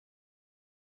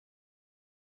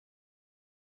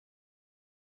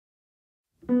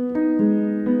It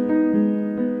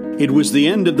was the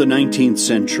end of the 19th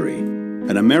century,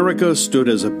 and America stood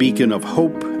as a beacon of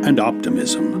hope and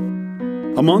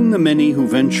optimism. Among the many who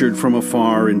ventured from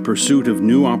afar in pursuit of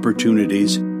new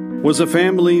opportunities was a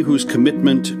family whose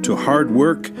commitment to hard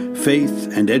work, faith,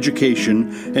 and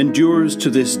education endures to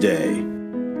this day.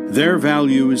 Their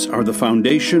values are the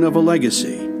foundation of a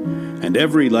legacy, and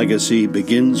every legacy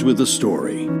begins with a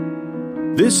story.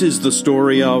 This is the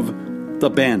story of the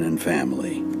Bannan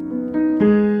family.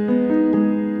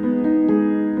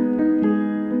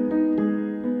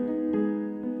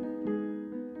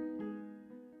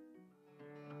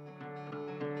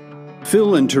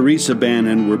 Phil and Teresa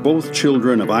Bannan were both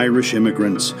children of Irish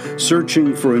immigrants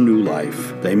searching for a new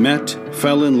life. They met,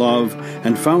 fell in love,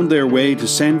 and found their way to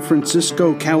San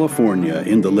Francisco, California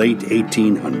in the late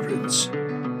 1800s.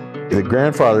 The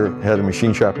grandfather had a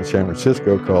machine shop in San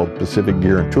Francisco called Pacific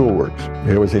Gear and Tool Works.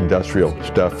 It was industrial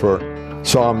stuff for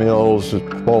sawmills,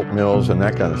 pulp mills, and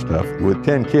that kind of stuff. With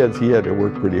 10 kids, he had to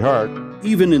work pretty hard.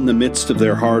 Even in the midst of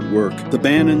their hard work, the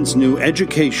Bannans knew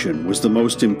education was the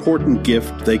most important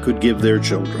gift they could give their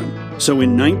children. So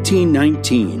in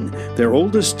 1919, their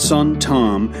oldest son,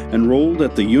 Tom, enrolled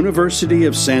at the University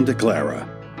of Santa Clara.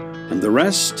 And the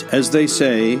rest, as they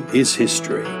say, is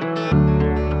history.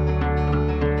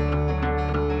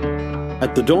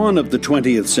 At the dawn of the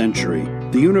 20th century,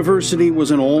 the university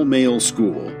was an all-male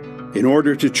school. In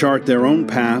order to chart their own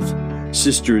path,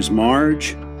 sisters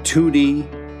Marge, Tootie,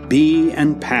 Bee,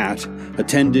 and Pat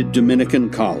attended Dominican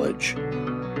College.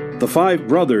 The five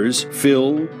brothers,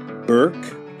 Phil,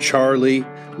 Burke, Charlie,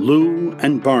 Lou,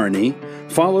 and Barney,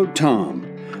 followed Tom,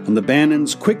 and the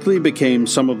Bannans quickly became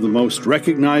some of the most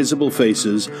recognizable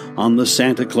faces on the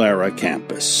Santa Clara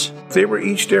campus. They were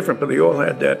each different, but they all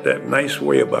had that nice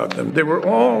way about them. They were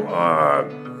all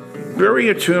very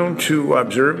attuned to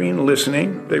observing,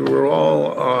 listening. They were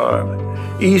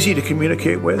all easy to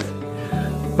communicate with,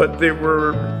 but they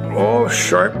were all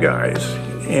sharp guys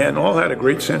and all had a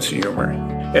great sense of humor.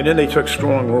 And then they took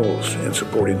strong roles in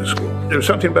supporting the school. There was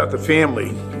something about the family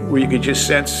where you could just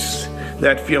sense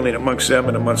that feeling amongst them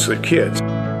and amongst their kids.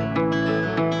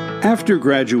 After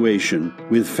graduation,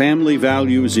 with family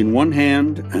values in one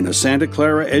hand and a Santa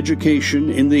Clara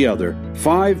education in the other,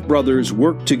 five brothers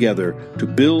worked together to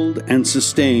build and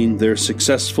sustain their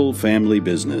successful family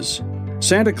business.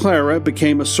 Santa Clara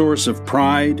became a source of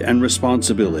pride and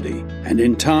responsibility, and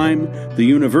in time, the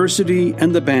university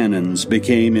and the Bannans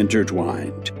became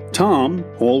intertwined. Tom,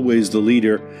 always the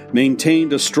leader,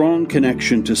 maintained a strong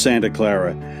connection to Santa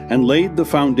Clara and laid the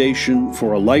foundation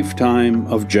for a lifetime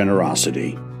of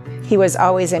generosity. He was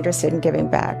always interested in giving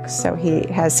back, so he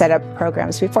has set up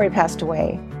programs before he passed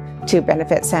away to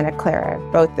benefit Santa Clara,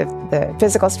 both the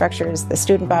physical structures, the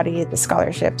student body, the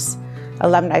scholarships.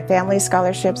 Alumni family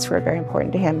scholarships were very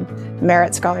important to him,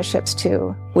 merit scholarships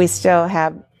too. We still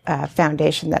have a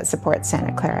foundation that supports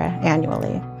Santa Clara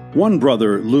annually. One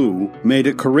brother, Lou, made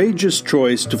a courageous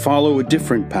choice to follow a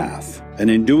different path, and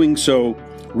in doing so,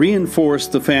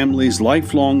 reinforced the family's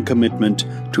lifelong commitment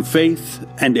to faith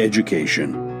and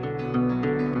education.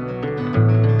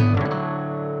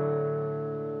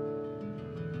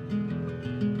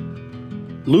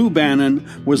 Lou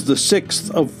Bannan was the sixth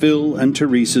of Phil and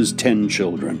Teresa's 10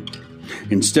 children.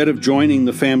 Instead of joining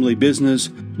the family business,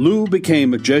 Lou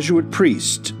became a Jesuit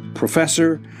priest,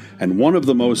 professor, and one of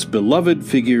the most beloved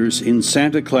figures in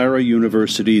Santa Clara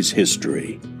University's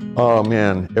history. Oh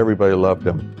man, everybody loved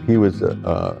him. He was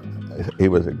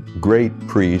a great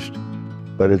priest,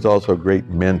 but it's also a great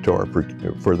mentor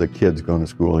for the kids going to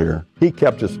school here. He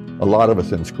kept a lot of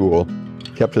us in school,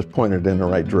 kept us pointed in the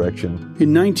right direction.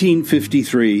 In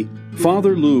 1953,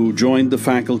 Father Lou joined the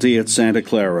faculty at Santa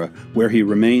Clara, where he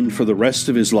remained for the rest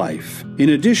of his life. In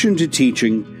addition to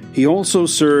teaching, he also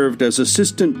served as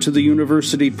assistant to the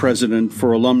university president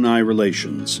for alumni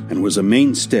relations and was a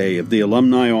mainstay of the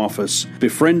alumni office,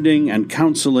 befriending and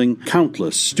counseling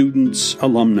countless students,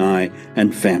 alumni,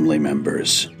 and family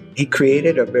members. He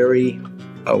created a very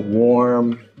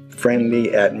warm,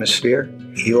 friendly atmosphere.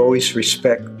 He always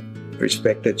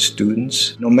respected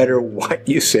students. No matter what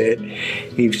you said,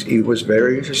 he was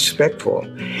very respectful.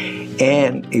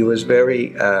 And he was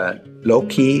very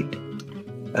low-key,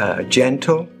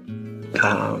 gentle,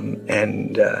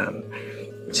 and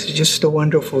just a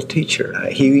wonderful teacher.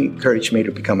 He encouraged me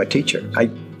to become a teacher. I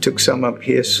took some of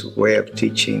his way of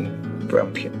teaching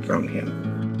from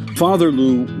him. Father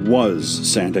Lou was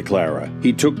Santa Clara.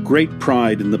 He took great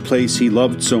pride in the place he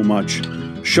loved so much,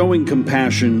 showing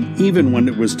compassion even when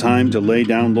it was time to lay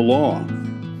down the law.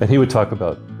 And he would talk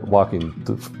about walking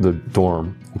the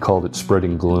dorm. He called it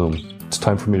spreading gloom. It's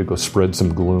time for me to go spread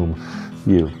some gloom.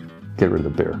 You get rid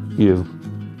of the beer. You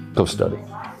go study.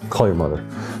 Call your mother.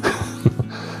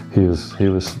 He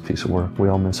was a piece of work. We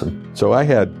all miss him. So I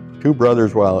had 2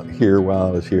 brothers while I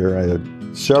was here. I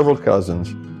had several cousins.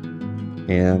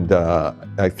 And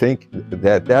I think that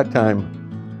at that time,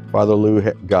 Father Lou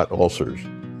got ulcers.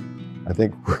 I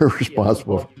think we're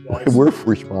responsible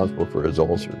for his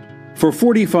ulcers. For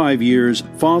 45 years,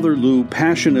 Father Lou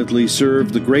passionately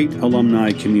served the great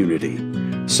alumni community,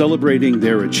 celebrating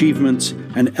their achievements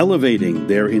and elevating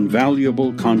their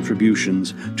invaluable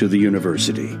contributions to the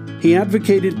university. He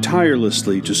advocated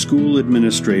tirelessly to school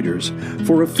administrators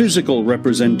for a physical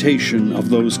representation of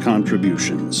those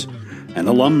contributions, an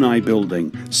alumni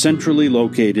building centrally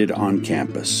located on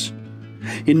campus.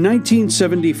 In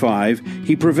 1975,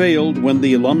 he prevailed when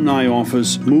the alumni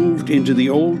office moved into the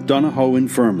old Donahoe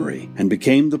Infirmary and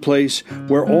became the place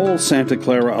where all Santa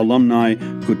Clara alumni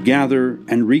could gather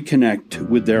and reconnect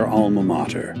with their alma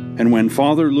mater. And when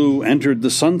Father Lou entered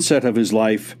the sunset of his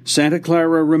life, Santa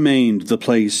Clara remained the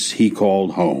place he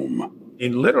called home. He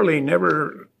literally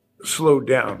never slowed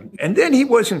down. And then he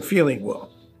wasn't feeling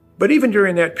well. But even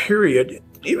during that period,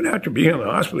 even after being in the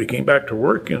hospital, he came back to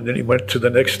work and then he went to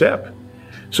the next step.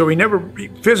 So he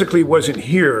physically wasn't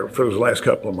here for those last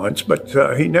couple of months, but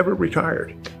he never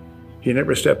retired. He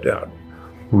never stepped out.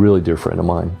 Really dear friend of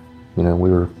mine. You know, we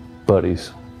were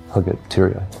buddies. I'll get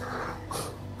teary-eyed.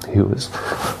 He was,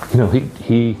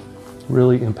 he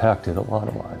really impacted a lot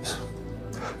of lives.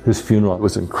 His funeral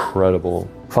was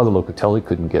incredible. Father Locatelli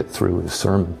couldn't get through his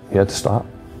sermon. He had to stop.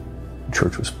 The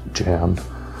church was jammed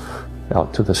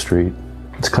out to the street.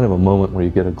 It's kind of a moment where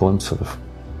you get a glimpse of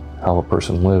how a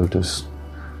person lived, is,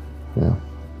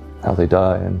 how they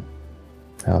die and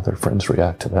how their friends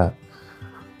react to that.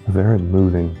 A very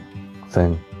moving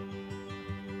thing.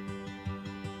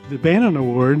 The Bannan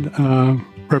Award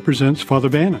represents Father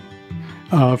Bannan.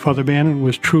 Father Bannan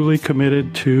was truly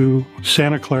committed to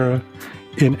Santa Clara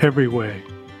in every way.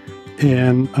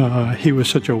 And he was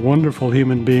such a wonderful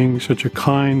human being, such a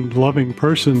kind, loving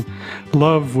person.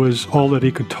 Love was all that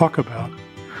he could talk about.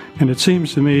 And it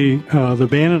seems to me the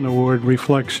Bannan Award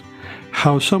reflects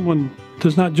how someone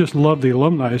does not just love the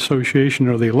Alumni Association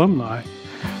or the alumni,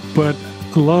 but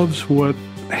loves what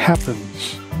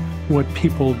happens, what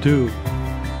people do.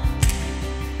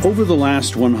 Over the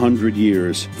last 100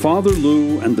 years, Father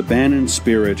Lou and the Bannan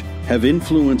spirit have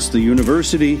influenced the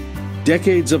university,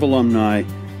 decades of alumni,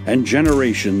 and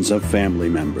generations of family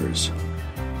members.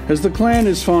 As the clan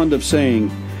is fond of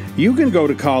saying, you can go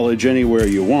to college anywhere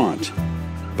you want,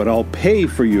 but I'll pay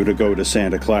for you to go to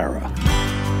Santa Clara.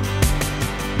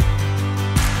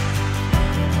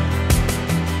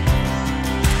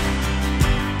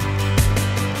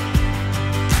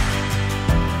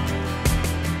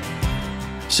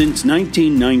 Since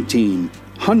 1919,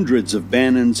 hundreds of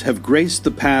Bannans have graced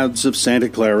the paths of Santa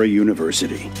Clara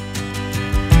University.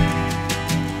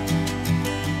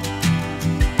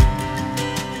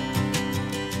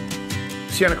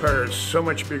 Santa Clara is so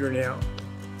much bigger now,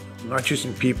 not just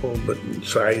in people, but in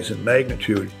size and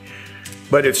magnitude.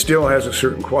 But it still has a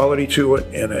certain quality to it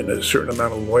and a certain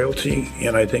amount of loyalty.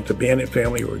 And I think the Bannan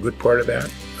family were a good part of that.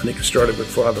 I think it started with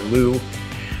Father Lou.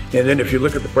 And then if you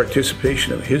look at the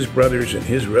participation of his brothers and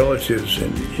his relatives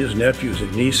and his nephews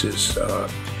and nieces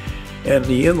and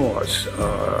the in-laws,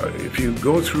 if you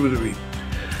go through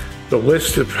the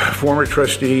list of former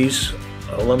trustees,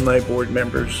 alumni board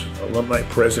members, alumni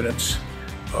presidents,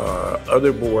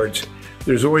 other boards,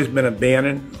 there's always been a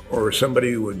Bannan or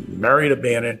somebody who had married a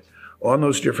Bannan on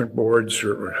those different boards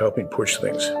or helping push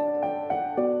things.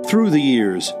 Through the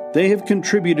years, they have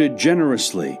contributed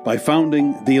generously by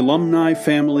founding the Alumni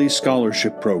Family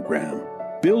Scholarship Program,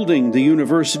 building the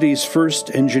university's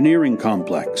first engineering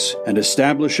complex, and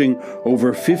establishing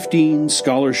over 15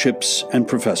 scholarships and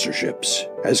professorships.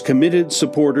 As committed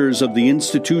supporters of the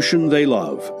institution they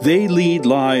love, they lead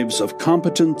lives of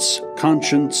competence,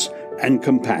 conscience, and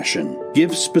compassion,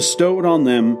 gifts bestowed on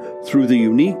them through the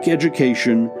unique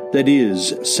education that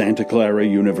is Santa Clara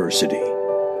University.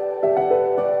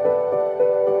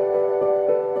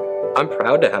 I'm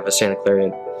proud to have a Santa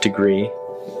Clara degree,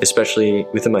 especially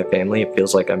within my family. It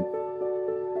feels like I'm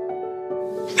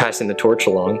passing the torch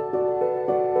along.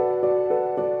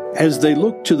 As they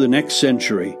look to the next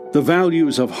century, the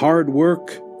values of hard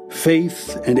work,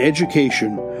 faith, and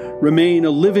education remain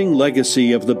a living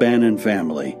legacy of the Bannan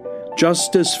family,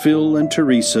 just as Phil and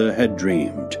Teresa had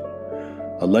dreamed.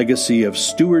 A legacy of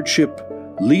stewardship,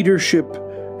 leadership,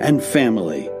 and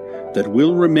family that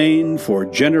will remain for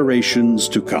generations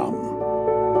to come.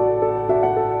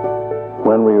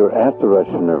 When we were at the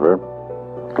Russian River,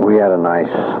 we had a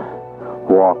nice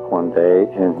walk one day,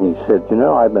 and he said,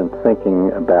 I've been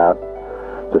thinking about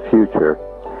the future.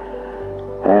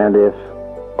 And if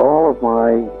all of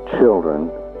my children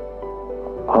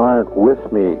aren't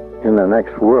with me in the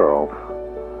next world,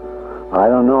 I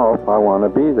don't know if I want to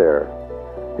be there.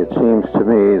 It seems to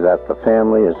me that the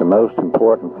family is the most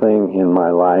important thing in my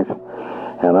life,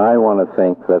 and I want to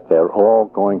think that they're all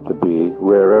going to be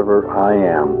wherever I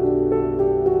am.